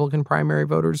to Republican primary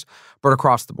voters, but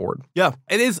across the board. Yeah,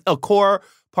 it is a core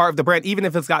part of the brand, even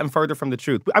if it's gotten further from the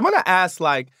truth. I want to ask,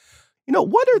 what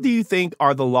do you think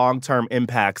are the long-term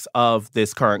impacts of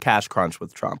this current cash crunch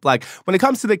with Trump? Like, when it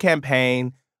comes to the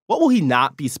campaign, what will he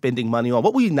not be spending money on?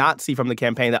 What will you not see from the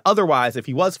campaign that otherwise, if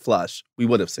he was flush, we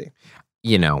would have seen?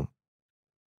 You know,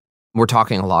 we're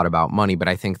talking a lot about money, but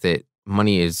I think that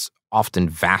money is often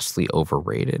vastly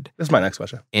overrated. This is my next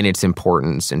question. In its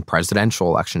importance in presidential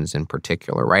elections in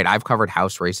particular, right? I've covered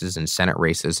House races and Senate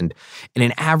races, and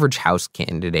an average House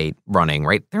candidate running,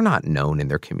 right, they're not known in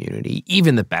their community.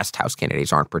 Even the best House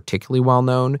candidates aren't particularly well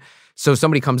known. So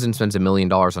somebody comes in and spends $1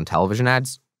 million on television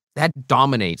ads, that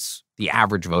dominates the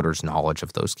average voter's knowledge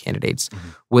of those candidates. Mm-hmm.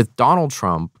 With Donald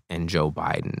Trump and Joe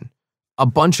Biden, a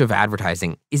bunch of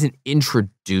advertising isn't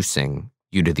introducing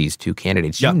you to these two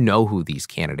candidates. Yep. You know who these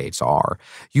candidates are.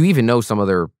 You even know some of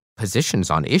their positions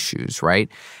on issues,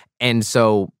 right? And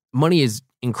so money is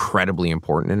incredibly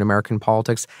important in American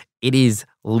politics. It is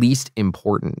least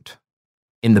important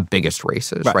in the biggest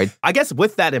races, right? I guess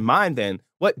with that in mind, then,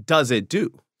 what does it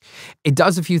do? It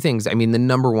does a few things. I mean, the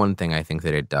number one thing I think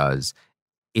that it does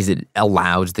is it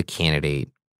allows the candidate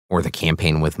or the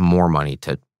campaign with more money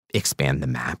to expand the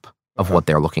map of what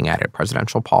they're looking at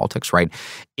presidential politics, right?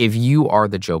 If you are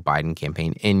the Joe Biden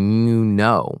campaign and you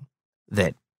know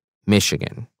that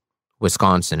Michigan,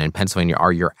 Wisconsin, and Pennsylvania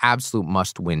are your absolute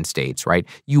must-win states, right?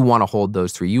 You want to hold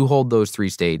those three. You hold those three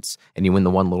states and you win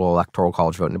the one little electoral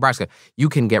college vote in Nebraska, you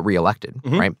can get reelected,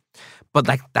 mm-hmm. right? But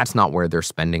that's not where they're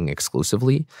spending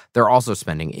exclusively. They're also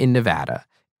spending in Nevada,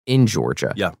 in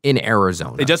Georgia, in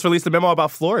Arizona. They just released a memo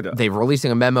about Florida. They're releasing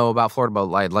a memo about Florida, but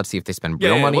let's see if they spend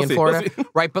real money in Florida.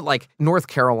 Right, but North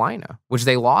Carolina, which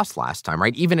they lost last time,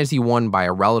 right? Even as he won by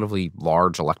a relatively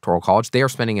large electoral college, they are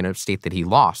spending in a state that he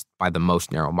lost by the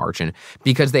most narrow margin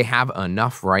because they have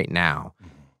enough right now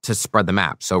to spread the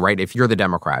map. So, right, if you're the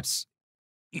Democrats,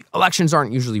 elections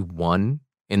aren't usually won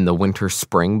in the winter,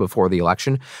 spring before the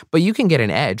election. But you can get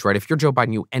an edge, right? If you're Joe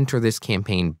Biden, you enter this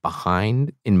campaign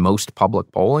behind in most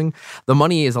public polling. The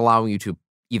money is allowing you to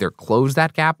either close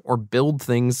that gap or build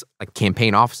things like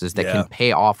campaign offices that can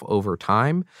pay off over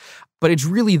time. But it's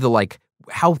really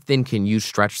how thin can you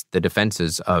stretch the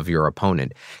defenses of your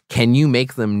opponent? Can you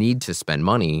make them need to spend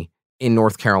money in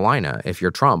North Carolina if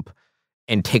you're Trump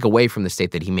and take away from the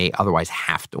state that he may otherwise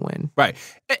have to win? Right.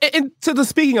 And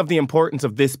speaking of the importance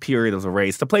of this period of the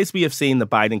race, the place we have seen the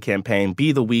Biden campaign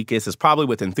be the weakest is probably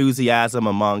with enthusiasm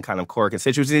among kind of core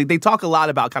constituents. They talk a lot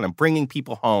about kind of bringing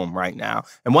people home right now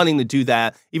and wanting to do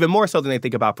that even more so than they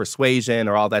think about persuasion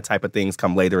or all that type of things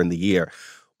come later in the year.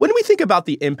 When we think about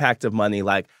the impact of money,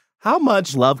 how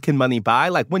much love can money buy?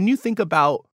 When you think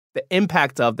about the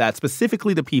impact of that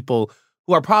specifically to people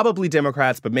who are probably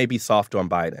Democrats but maybe soft on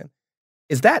Biden,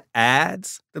 is that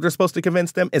ads that they're supposed to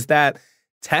convince them? Is that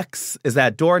texts? Is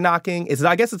that door knocking?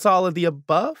 I guess it's all of the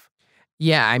above?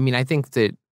 Yeah, I mean, I think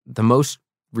that the most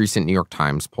recent New York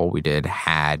Times poll we did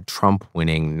had Trump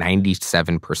winning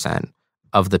 97%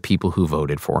 of the people who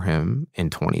voted for him in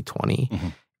 2020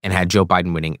 and had Joe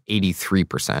Biden winning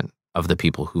 83% of the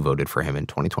people who voted for him in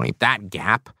 2020. That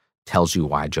gap tells you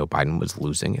why Joe Biden was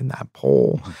losing in that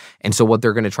poll. And so what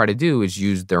they're going to try to do is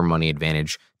use their money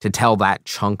advantage to tell that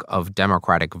chunk of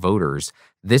Democratic voters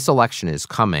this election is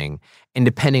coming, and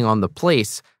depending on the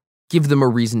place, give them a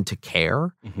reason to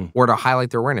care or to highlight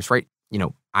their awareness, right? You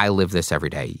know, I live this every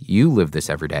day. You live this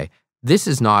every day. this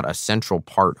is not a central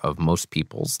part of most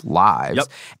people's lives. Yep.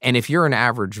 And if you're an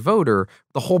average voter,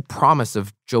 the whole promise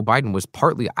of Joe Biden was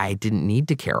partly, I didn't need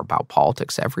to care about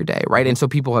politics every day, right? And so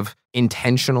people have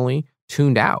intentionally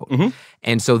tuned out. Mm-hmm.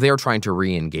 And so they're trying to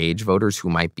re-engage voters who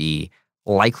might be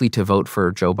likely to vote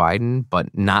for Joe Biden, but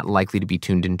not likely to be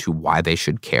tuned into why they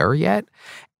should care yet.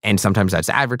 And sometimes that's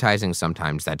advertising,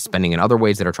 sometimes that's spending in other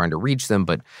ways that are trying to reach them,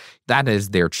 but that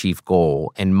is their chief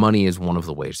goal. And money is one of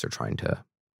the ways they're trying to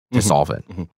solve it.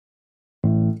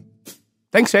 Mm-hmm.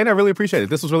 Thanks, Shane. I really appreciate it.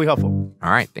 This was really helpful.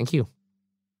 All right. Thank you.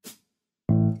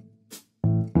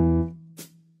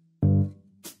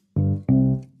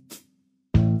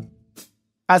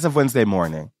 As of Wednesday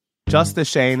morning, just as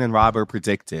Shane and Robert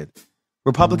predicted,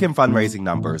 Republican fundraising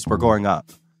numbers were going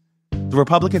up. The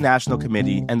Republican National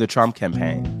Committee and the Trump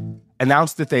campaign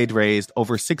announced that they'd raised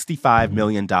over $65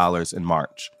 million in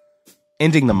March,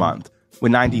 ending the month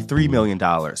with $93 million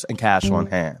in cash on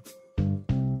hand.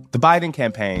 The Biden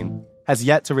campaign has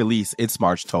yet to release its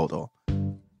March total,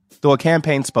 though a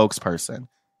campaign spokesperson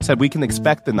said we can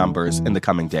expect the numbers in the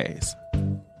coming days.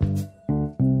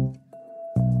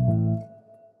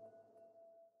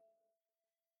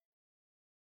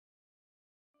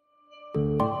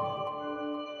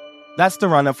 That's the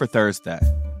run-up for Thursday,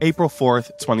 April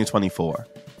 4th, 2024.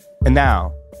 And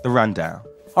now, the rundown.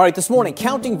 All right, this morning,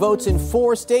 counting votes in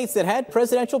 4 states that had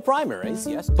presidential primaries.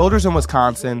 Yes. Voters in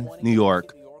Wisconsin, New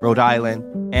York, Rhode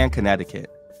Island, and Connecticut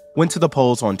went to the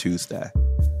polls on Tuesday.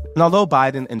 And although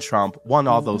Biden and Trump won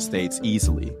all those states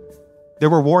easily, there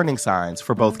were warning signs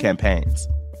for both campaigns.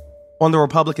 On the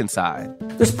Republican side,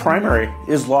 this primary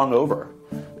is long over,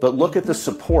 but look at the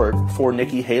support for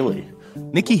Nikki Haley.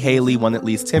 Nikki Haley won at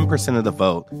least 10% of the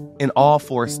vote in all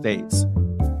 4 states,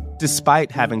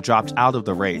 despite having dropped out of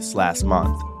the race last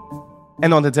month.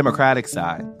 And on the Democratic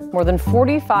side, more than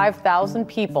 45,000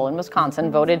 people in Wisconsin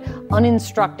voted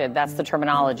uninstructed. That's the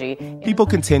terminology. People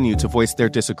continue to voice their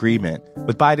disagreement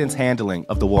with Biden's handling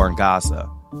of the war in Gaza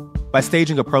by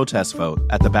staging a protest vote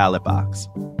at the ballot box.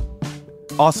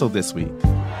 Also this week,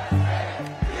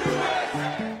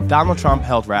 Donald Trump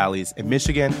held rallies in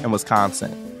Michigan and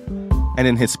Wisconsin. And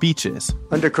in his speeches,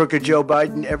 under crooked Joe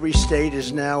Biden, every state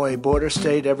is now a border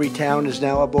state. Every town is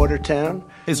now a border town.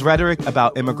 His rhetoric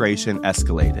about immigration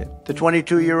escalated. The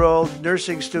 22-year-old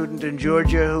nursing student in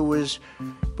Georgia who was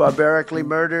barbarically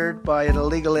murdered by an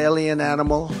illegal alien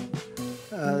animal.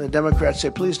 The Democrats say,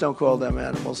 please don't call them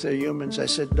animals. They're humans. I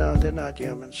said, no, they're not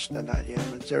humans. They're not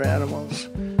humans. They're animals.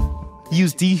 He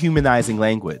used dehumanizing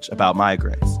language about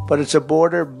migrants. But it's a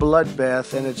border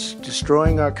bloodbath, and it's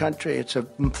destroying our country. It's a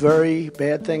very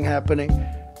bad thing happening.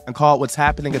 And called what's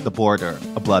happening at the border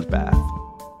a bloodbath.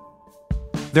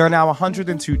 There are now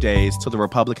 102 days till the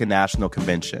Republican National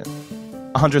Convention,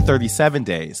 137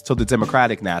 days till the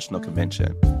Democratic National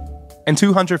Convention, and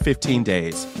 215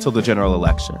 days till the general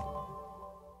election.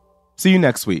 See you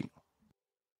next week.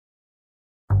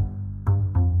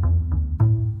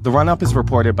 The Run-Up is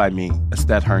reported by me,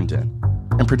 Estet Herndon,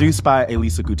 and produced by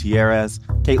Elisa Gutierrez,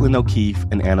 Caitlin O'Keefe,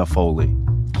 and Anna Foley.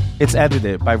 It's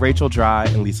edited by Rachel Dry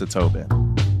and Lisa Tobin,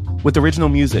 with original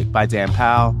music by Dan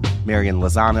Powell, Marian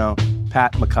Lozano,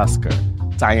 Pat McCusker,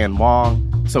 Diane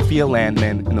Wong, Sophia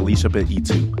Landman, and Alicia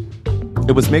Be'itu.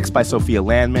 It was mixed by Sophia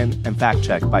Landman and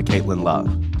fact-checked by Caitlin Love.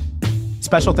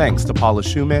 Special thanks to Paula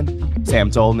Schumann,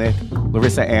 Sam Dolnick,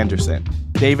 Larissa Anderson,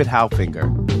 David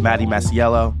Haufinger, Maddie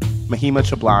Masiello, Mahima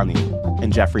Chablani,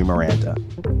 and Jeffrey Miranda.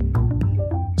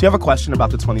 Do you have a question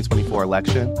about the 2024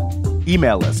 election?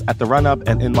 Email us at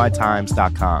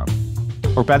therunup@nytimes.com.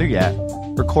 Or better yet,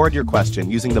 record your question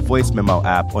using the voice memo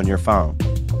app on your phone,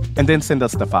 and then send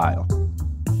us the file.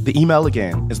 The email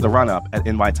again is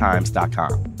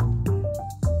therunup@nytimes.com.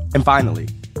 And finally,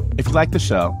 if you like the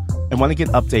show and want to get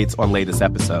updates on latest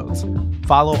episodes,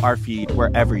 follow our feed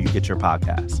wherever you get your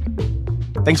podcasts.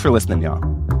 Thanks for listening, y'all.